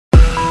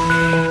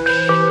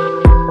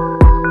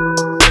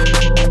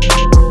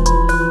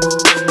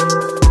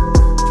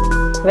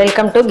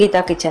Welcome to Gita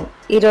kitchen.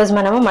 ఈరోజు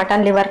మనము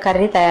mutton liver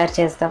curry తయారు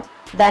చేస్తాం.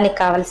 దానికి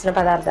కావలసిన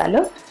పదార్థాలు: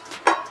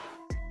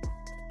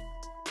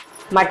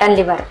 మటన్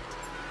లివర్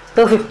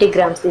 250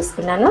 గ్రామ్స్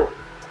తీసుకున్నాను.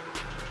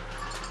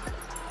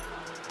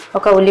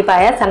 ఒక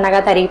ఉల్లిపాయ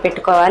సన్నగా తరిగి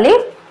పెట్టుకోవాలి.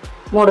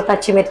 3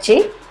 పచ్చిమిర్చి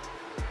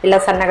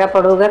ఇలా సన్నగా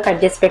పొడవుగా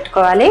కట్ చేసి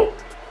పెట్టుకోవాలి.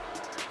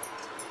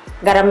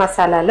 గరం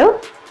మసాలాలు,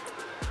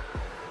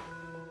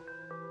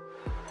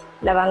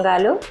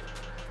 లవంగాలు,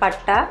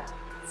 పట్ట,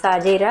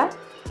 సాజీరా,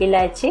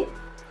 ఇలాచి,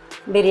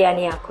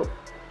 బిర్యానీ ఆకు,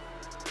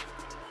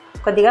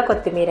 కొద్దిగా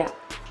కొత్తిమీర.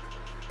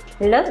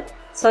 ఇందులో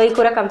సోయి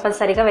కూర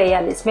కంపల్సరీగా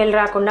వేయాలి, స్మెల్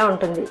రాకుండా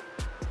ఉంటుంది.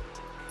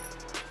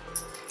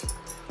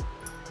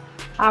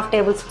 1/2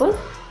 టేబుల్ స్పూన్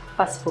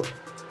పసుపు,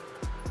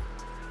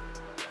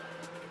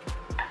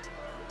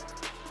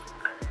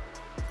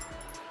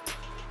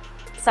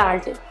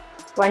 సాల్ట్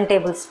 1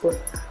 టేబుల్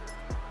స్పూన్,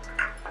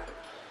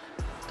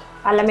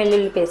 అల్లం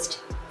వెల్లుల్లి paste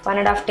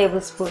 1.5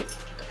 table spoon,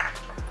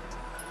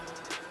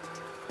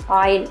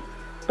 oil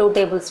 2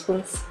 table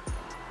spoons,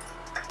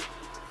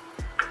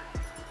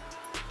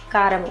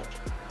 కారం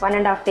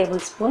 1.5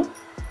 టేబుల్ స్పూన్,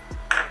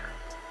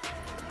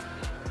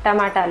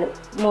 టమాటాలు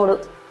 3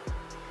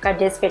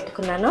 కట్ చేసి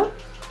పెట్టుకున్నాను.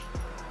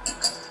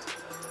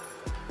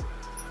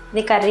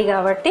 ఇది కర్రీ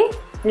కాబట్టి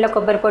ఇందులో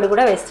కొబ్బరి పొడి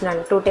కూడా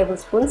వేస్తున్నాను. 2 టేబుల్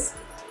స్పూన్స్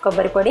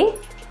కొబ్బరి పొడి,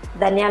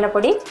 ధనియాల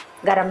పొడి,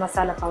 garam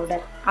masala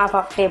powder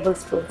 1/2 table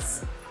spoons,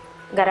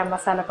 garam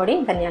masala పొడి,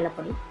 ధనియాల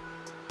పొడి.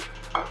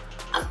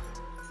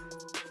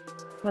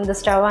 ముందు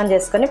స్టవ్ ఆన్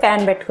చేసుకొని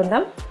ప్యాన్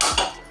పెట్టుకుందాం.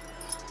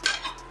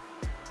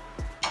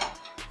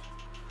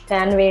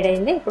 ప్యాన్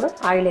వేడైంది. ఇప్పుడు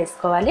ఆయిల్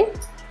వేసుకోవాలి.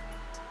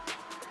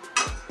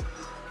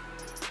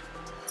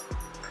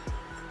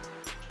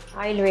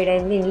 ఆయిల్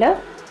వేడైంది. ఇందులో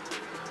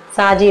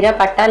సాజీరా,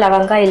 పట్ట,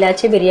 లవంగా,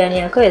 ఇలాచి, బిర్యానీ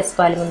ఆకు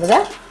వేసుకోవాలి. ముందుగా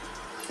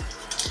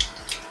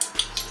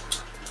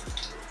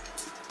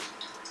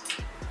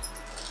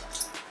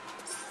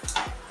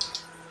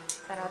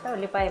తర్వాత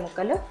ఉల్లిపాయ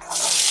ముక్కలు,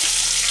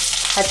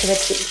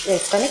 పచ్చిమిర్చి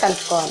వేసుకొని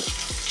కలుపుకోవాలి.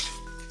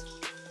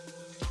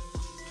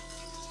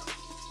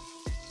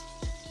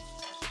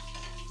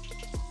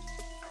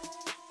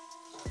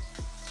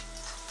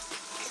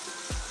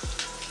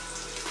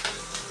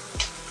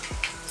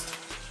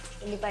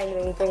 ఉల్లిపాయలు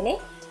వేగిపోయినాయి.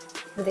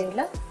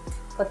 దీంట్లో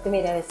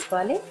కొత్తిమీర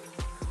వేసుకోవాలి.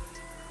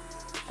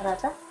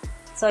 తర్వాత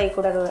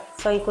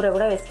సోయి కూర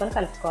కూడా వేసుకొని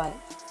కలుపుకోవాలి.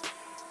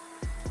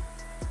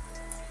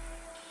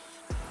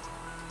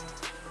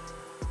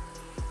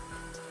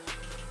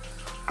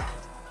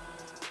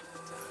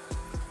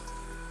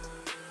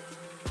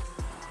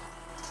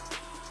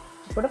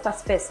 ఇప్పుడు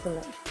పసుపు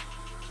వేసుకుందాం.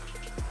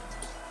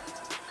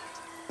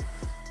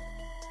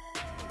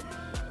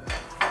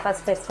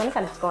 పసుపు వేసుకొని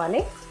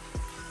కలుపుకోవాలి.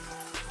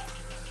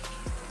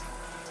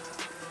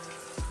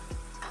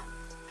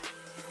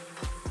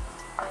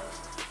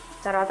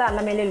 తర్వాత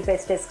అల్లం వెల్లుల్లి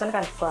పేస్ట్ వేసుకొని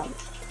కలుపుకోవాలి.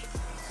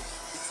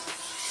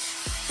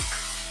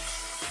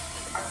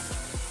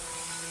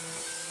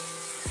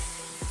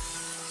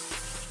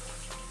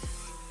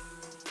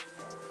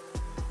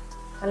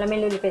 అల్లం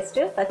వెల్లుల్లి పేస్ట్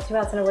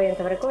పచ్చివాసన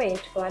పోయేంత వరకు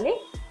వేయించుకోవాలి.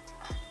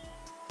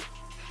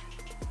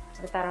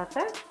 తర్వాత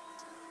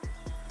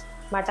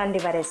మటన్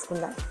లివర్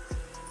వేసుకుందాం.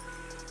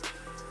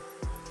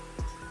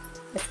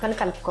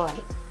 వేసుకొని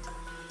కలుపుకోవాలి.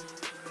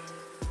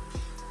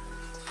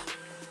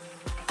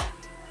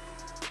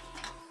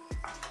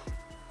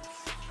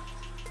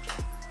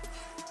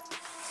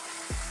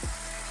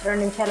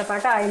 రెండు నిమిషాల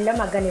పాటు ఆయిల్లో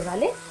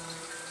మగ్గనివ్వాలి.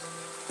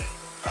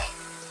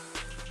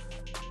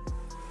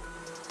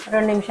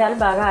 2 నిమిషాలు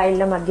బాగా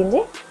ఆయిల్లో మగ్గింది.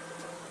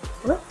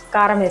 ఇప్పుడు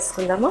కారం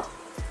వేసుకుందాము.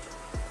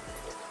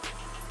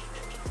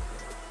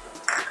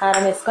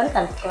 కారం వేసుకొని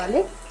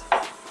కలుపుకోవాలి.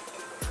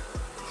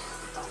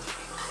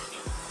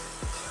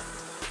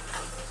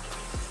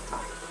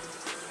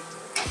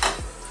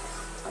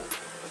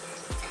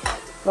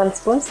 వన్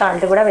స్పూన్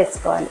సాల్ట్ కూడా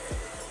వేసుకోవాలి.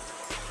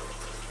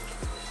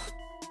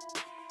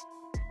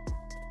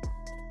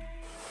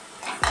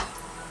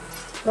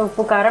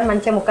 ఉప్పు కారం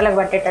మంచిగా ముక్కలకు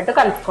పట్టేటట్టు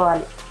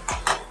కలుపుకోవాలి.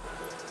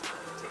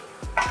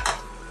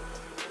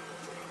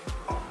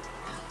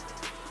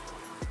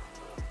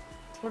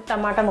 ఇప్పుడు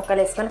టమాటా ముక్కలు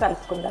వేసుకొని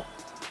కలుపుకుందాం.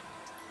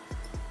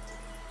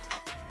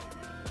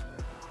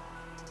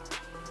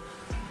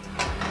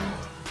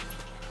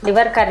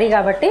 లివర్ కర్రీ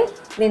కాబట్టి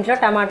దీంట్లో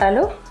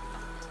టమాటాలు,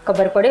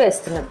 కొబ్బరి పొడి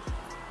వేస్తున్నాం.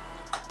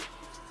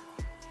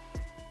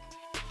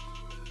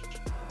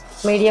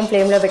 మీడియం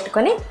ఫ్లేమ్లో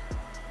పెట్టుకొని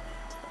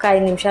ఒక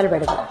 5 నిమిషాలు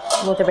పెడదాం.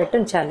 మూత పెట్టి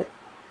ఉంచాలి.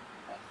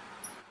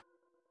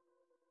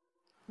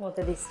 మూత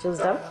తీసి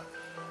చూద్దాం.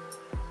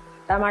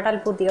 టమాటాలు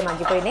పూర్తిగా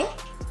మగ్గిపోయినాయి.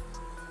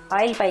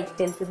 ఆయిల్ పైకి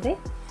తేలుతుంది.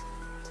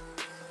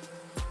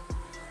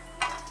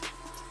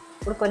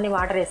 ఇప్పుడు కొన్ని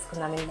వాటర్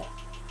వేసుకుందాం. ఇందులో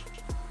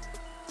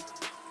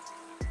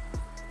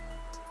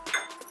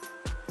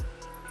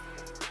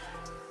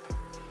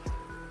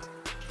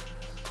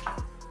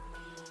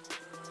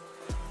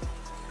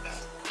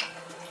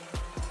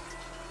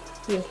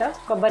దీంట్లో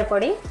కొబ్బరి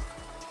పొడి,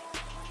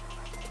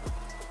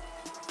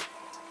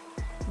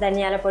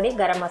 ధనియాల పొడి,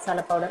 గరం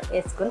మసాలా పౌడర్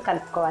వేసుకొని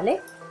కలుపుకోవాలి.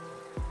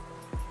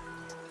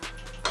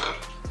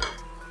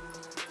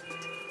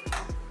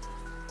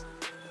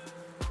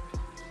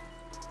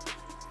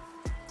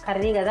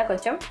 కర్రీ కదా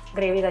కొంచెం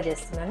గ్రేవీగా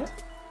చేస్తున్నాను.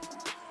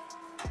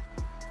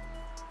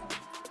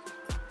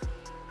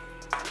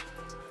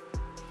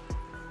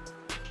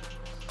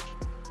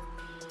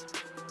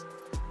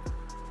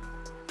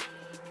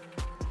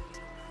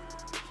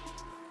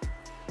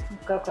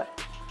 ఇంకొక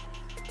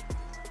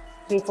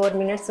 3-4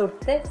 మినిట్స్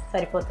ఉడికితే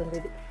సరిపోతుంది.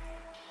 ఇది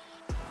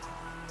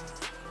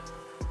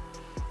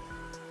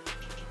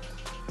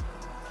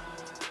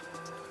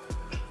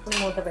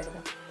మూత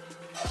పెడదాం.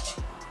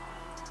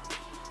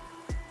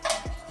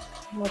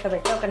 మూత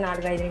పెట్టి ఒక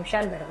 4-5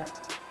 నిమిషాలు పెడదాం.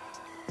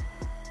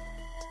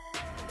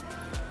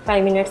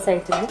 5 మినిట్స్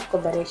అవుతుంది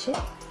కొబ్బరి వేసి.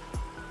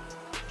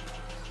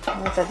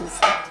 మూత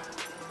తీస్తాం.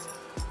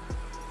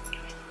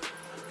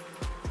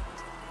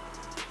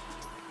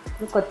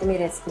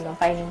 కొత్తిమీర వేసుకుందాం.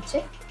 పైనుంచి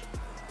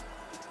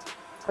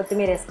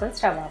కొత్తిమీర వేసుకొని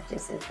స్టవ్ ఆఫ్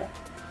చేసేద్దాం.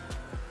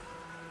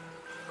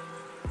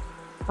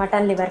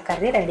 మటన్ లివర్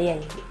కర్రీ రెడీ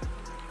అయింది.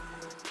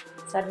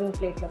 సర్వింగ్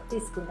ప్లేట్లోకి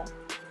తీసుకుందాం.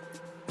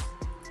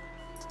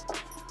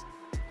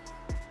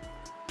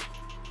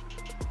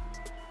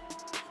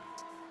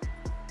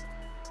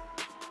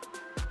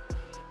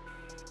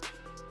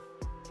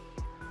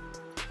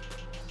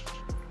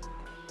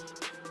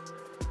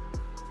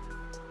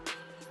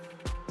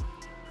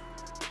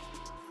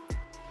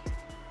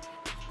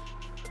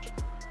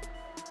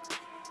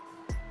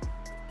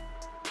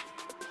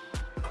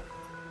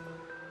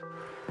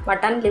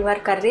 మటన్ లివర్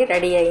కర్రీ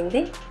రెడీ అయింది.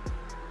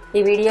 ఈ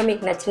వీడియో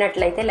మీకు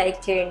నచ్చినట్లయితే లైక్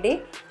చేయండి,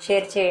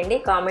 షేర్ చేయండి,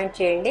 కామెంట్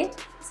చేయండి,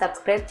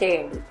 సబ్స్క్రైబ్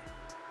చేయండి.